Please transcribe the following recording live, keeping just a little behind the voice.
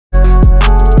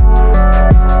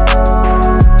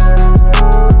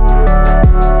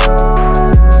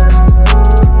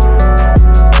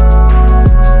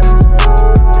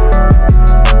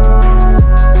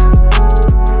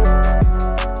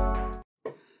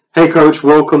Hey coach,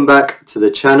 welcome back to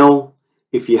the channel.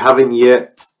 If you haven't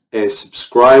yet,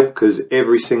 subscribe, because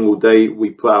every single day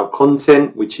we put out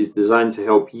content which is designed to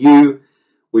help you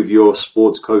with your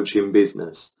sports coaching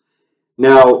business.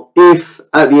 Now, if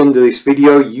at the end of this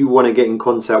video you want to get in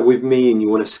contact with me and you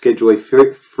want to schedule a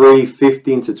free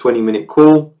 15 to 20 minute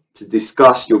call to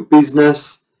discuss your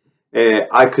business,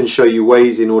 I can show you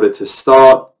ways in order to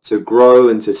start, to grow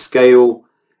and to scale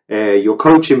your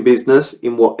coaching business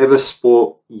in whatever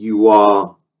sport you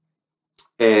are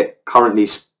currently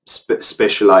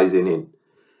specializing in.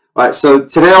 Right, so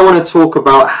today I want to talk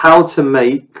about how to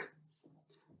make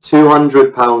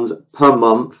 £200 per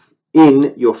month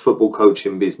in your football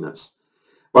coaching business.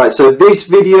 Right, so this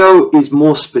video is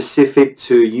more specific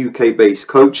to UK based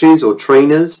coaches or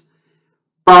trainers,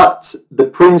 but the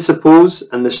principles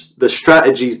and the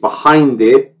strategies behind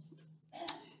it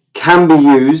can be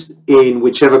used in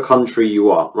whichever country you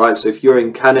are, right? So if you're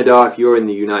in Canada, if you're in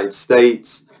the United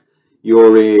States,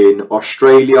 you're in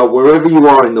Australia, wherever you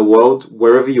are in the world,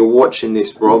 wherever you're watching this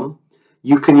from,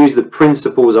 you can use the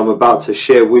principles I'm about to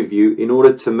share with you in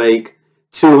order to make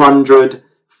 200,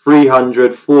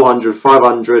 300, 400,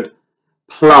 500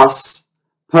 plus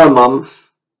per month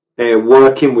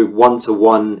working with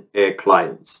one-to-one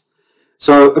clients.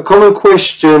 So a common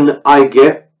question I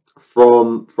get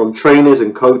from trainers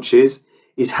and coaches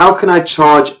is, how can I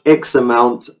charge X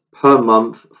amount per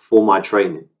month for my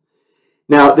training?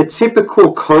 Now, the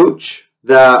typical coach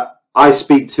that I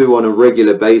speak to on a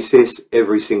regular basis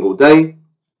every single day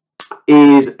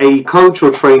is a coach or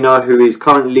trainer who is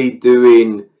currently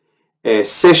doing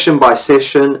session by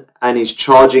session and is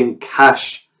charging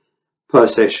cash per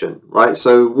session, right?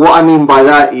 So what I mean by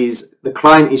that is the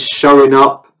client is showing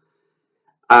up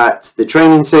at the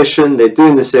training session, they're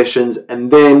doing the sessions,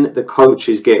 and then the coach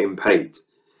is getting paid,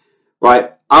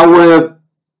 right? I want to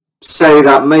say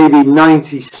that maybe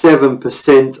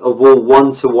 97% of all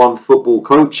one-to-one football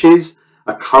coaches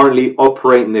are currently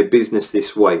operating their business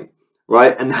this way,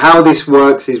 right? And how this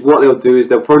works is, what they'll do is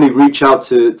they'll probably reach out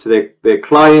to their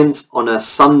clients on a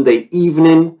Sunday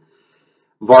evening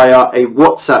via a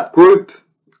WhatsApp group,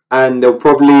 and they'll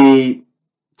probably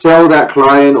tell that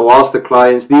client or ask the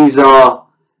clients, these are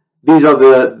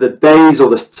the days or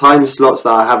the time slots that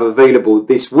I have available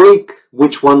this week.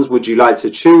 Which ones would you like to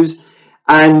choose?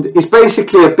 And it's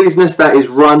basically a business that is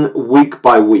run week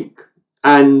by week.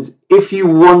 And if you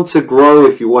want to grow,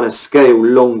 if you want to scale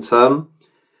long term,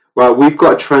 right, we've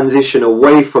got to transition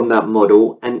away from that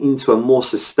model and into a more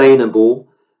sustainable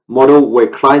model where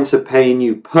clients are paying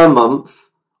you per month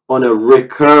on a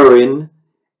recurring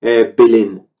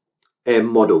billing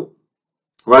model.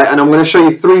 Right, and I'm going to show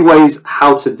you 3 ways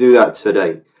how to do that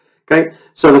today. Okay,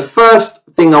 so the first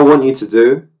thing I want you to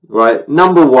do, right,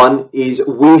 number 1 is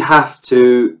we have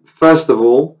to, first of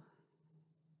all,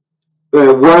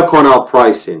 work on our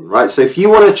pricing, right? So if you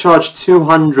want to charge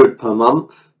 200 per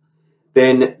month,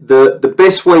 then the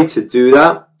best way to do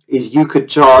that is you could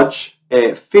charge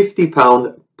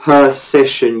 £50 per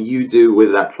session you do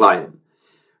with that client.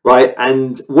 Right,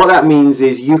 and what that means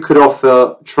is you could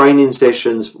offer training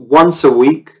sessions once a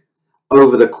week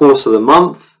over the course of the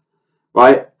month,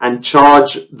 right, and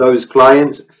charge those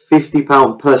clients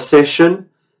 £50 per session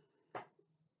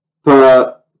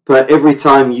per every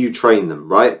time you train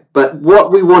them, right? But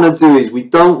what we want to do is, we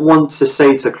don't want to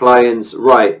say to clients,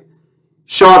 right,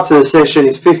 show up to the session,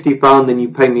 it's £50, then you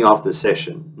pay me after the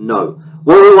session. No.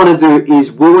 What we want to do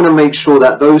is, we want to make sure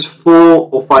that those 4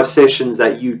 or 5 sessions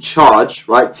that you charge,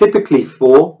 right, typically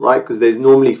 4, right, because there's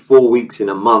normally 4 weeks in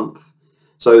a month,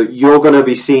 so you're going to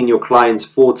be seeing your clients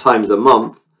 4 times a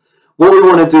month. What we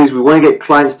want to do is, we want to get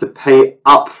clients to pay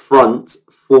up front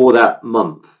for that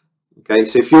month. Okay,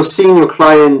 so if you're seeing your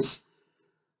clients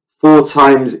 4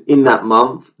 times in that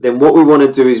month, then what we want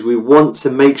to do is, we want to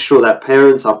make sure that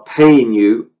parents are paying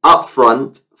you up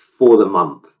front for the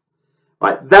month.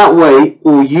 Right, that way,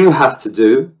 all you have to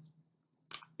do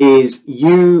is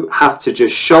you have to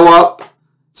just show up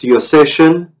to your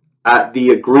session at the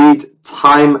agreed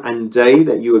time and day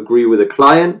that you agree with a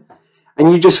client,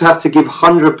 and you just have to give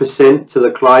 100% to the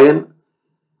client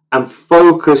and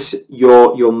focus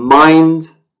your mind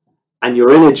and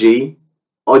your energy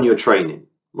on your training,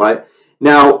 right?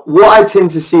 Now, what I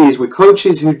tend to see is, with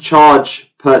coaches who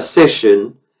charge per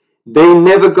session, they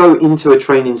never go into a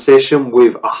training session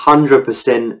with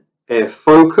 100%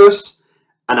 focus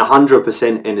and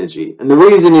 100% energy. And the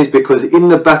reason is because in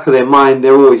the back of their mind,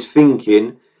 they're always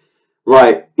thinking,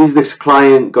 right, is this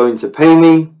client going to pay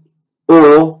me?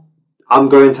 Or I'm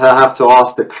going to have to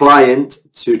ask the client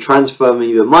to transfer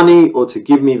me the money, or to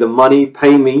give me the money,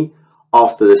 pay me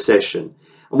after the session.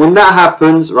 And when that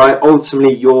happens, right,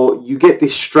 ultimately you get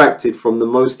distracted from the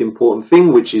most important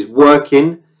thing, which is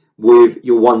working with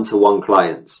your one-to-one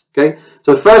clients. Okay,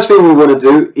 so the first thing we want to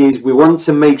do is we want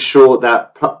to make sure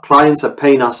that clients are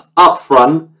paying us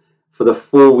upfront for the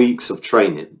 4 weeks of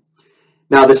training.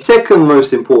 Now, the second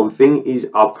most important thing is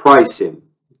our pricing.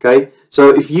 Okay, so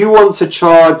if you want to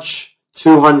charge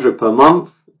 $200 per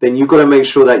month, then you've got to make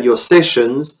sure that your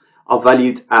sessions are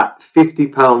valued at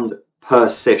 £50 per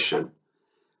session.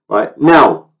 Right,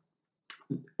 now,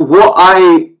 what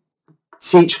I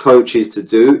teach coaches to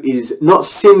do is not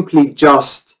simply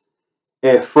just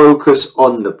focus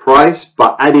on the price,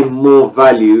 but adding more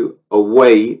value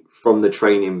away from the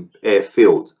training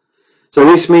field. So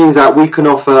this means that we can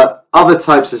offer other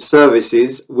types of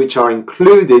services which are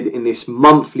included in this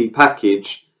monthly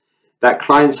package that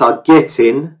clients are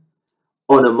getting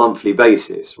on a monthly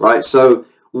basis, right? So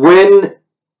when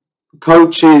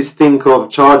coaches think of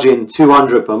charging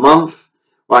 $200 per month,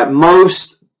 right,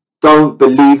 most don't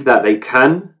believe that they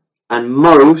can, and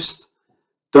most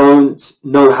don't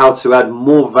know how to add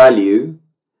more value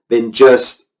than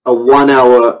just a 1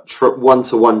 hour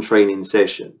one-to-one training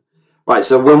session. Right,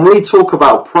 so when we talk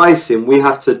about pricing, we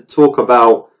have to talk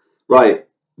about, right,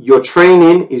 your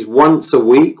training is once a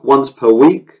week, once per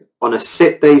week, on a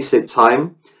set day, set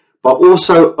time, but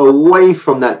also away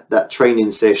from that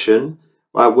training session,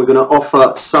 right, we're going to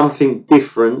offer something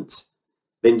different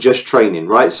than just training,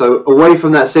 right? So away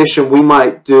from that session, we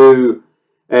might do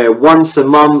once a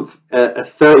month, a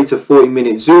 30 to 40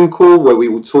 minute Zoom call where we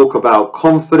will talk about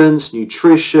confidence,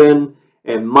 nutrition,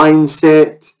 and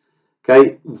mindset.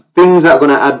 Okay, things that are going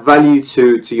to add value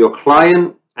to your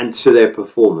client and to their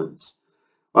performance.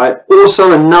 Right.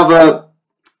 Also, another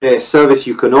service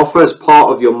you can offer as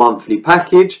part of your monthly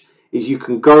package is you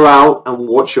can go out and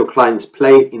watch your clients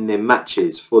play in their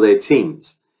matches for their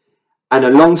teams. And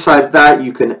alongside that,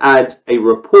 you can add a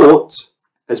report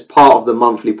as part of the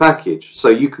monthly package. So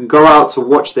you can go out to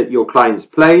watch your clients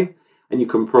play, and you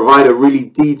can provide a really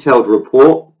detailed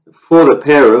report for the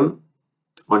parent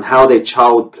on how their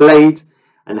child played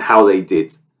and how they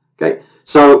did. Okay,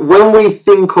 so when we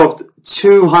think of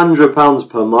 £200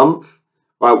 per month,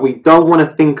 right, we don't want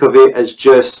to think of it as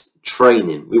just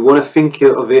training. We want to think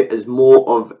of it as more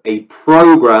of a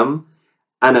program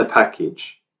and a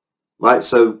package, right?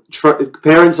 So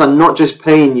parents are not just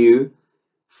paying you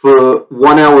for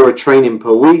 1 hour of training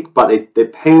per week, but they're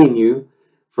paying you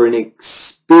for an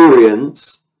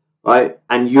experience, right?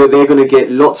 And they're going to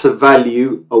get lots of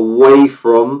value away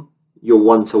from your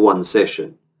one-to-one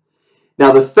session.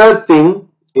 Now, the third thing,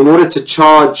 in order to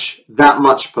charge that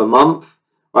much per month,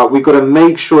 right, we've got to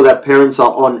make sure that parents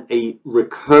are on a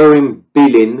recurring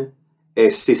billing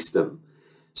system.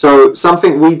 So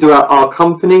something we do at our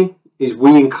company is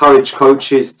we encourage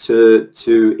coaches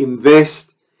to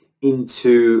invest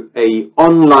into an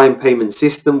online payment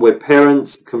system where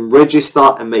parents can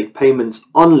register and make payments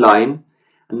online,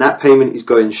 and that payment is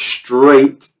going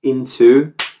straight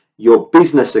into your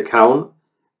business account,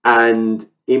 and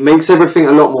it makes everything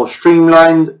a lot more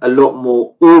streamlined, a lot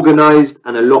more organized,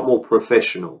 and a lot more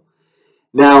professional.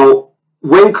 Now,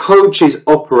 when coaches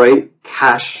operate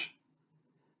cash,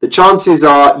 the chances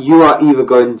are you are either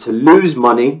going to lose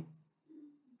money,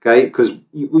 okay, because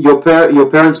your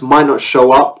parents might not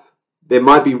show up. There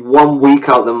might be 1 week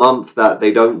out of the month that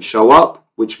they don't show up,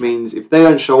 which means if they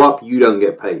don't show up, you don't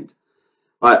get paid.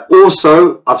 Right.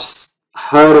 Also, I've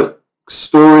heard of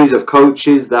stories of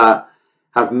coaches that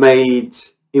have made,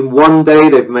 in one day,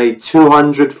 they've made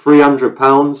 £200,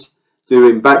 £300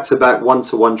 doing back-to-back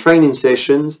one-to-one training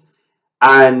sessions,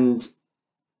 and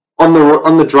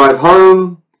on the drive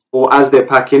home or as they're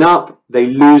packing up, they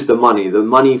lose the money. The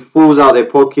money falls out their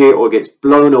pocket or gets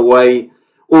blown away,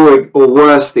 or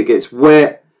worse, it gets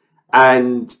wet,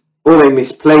 or they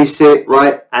misplace it,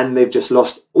 right? And they've just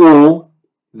lost all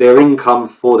their income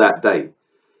for that day.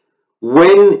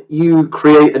 When you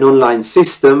create an online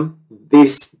system,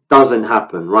 this doesn't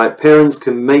happen, right? Parents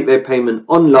can make their payment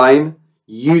online.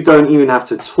 You don't even have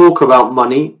to talk about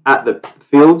money at the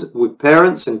field with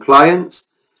parents and clients,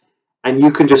 and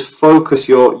you can just focus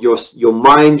your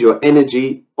mind, your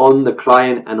energy on the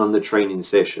client and on the training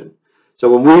session.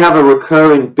 So when we have a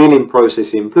recurring billing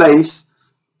process in place,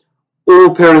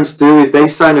 all parents do is they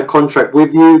sign a contract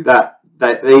with you that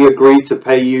they agree to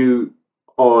pay you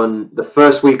on the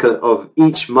first week of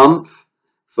each month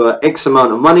for X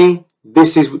amount of money.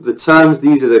 This is the terms,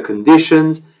 these are the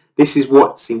conditions, this is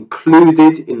what's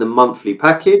included in the monthly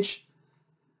package,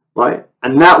 right?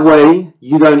 And that way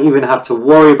you don't even have to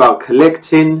worry about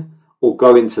collecting or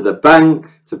going to the bank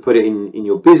to put it in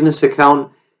your business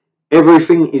account.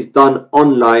 Everything is done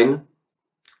online,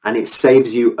 and it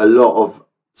saves you a lot of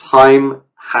time,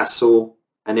 hassle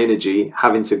and energy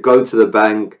having to go to the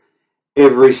bank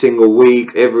every single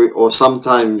week, or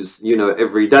sometimes, you know,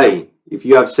 every day. If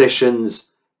you have sessions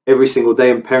every single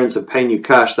day and parents are paying you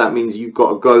cash, that means you've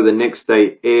got to go the next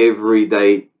day, every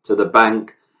day, to the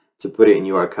bank to put it in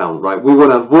your account, right? We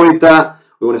want to avoid that.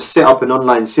 We want to set up an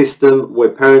online system where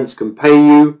parents can pay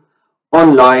you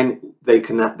online. They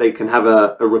can have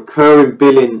a recurring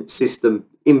billing system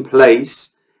in place,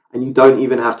 and you don't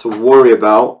even have to worry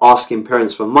about asking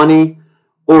parents for money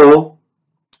or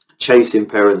chasing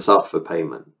parents up for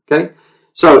payment. Okay,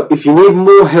 so if you need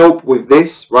more help with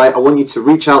this, right, I want you to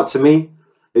reach out to me.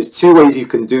 There's 2 ways you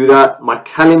can do that. My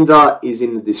calendar is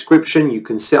in the description. You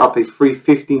can set up a free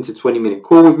 15 to 20 minute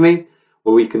call with me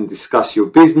where we can discuss your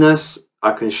business.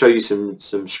 I can show you some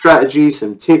strategies,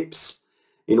 some tips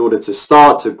in order to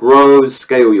start to grow,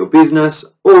 scale your business.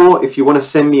 Or if you want to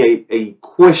send me a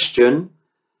question,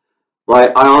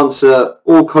 right, I answer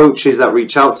all coaches that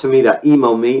reach out to me, that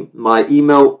email me. My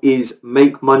email is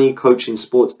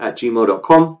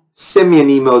makemoneycoachingsports@gmail.com. Send me an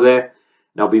email there,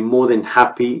 and I'll be more than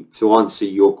happy to answer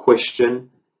your question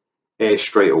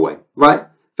straight away. Right?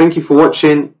 Thank you for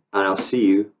watching, and I'll see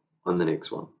you on the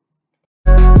next one.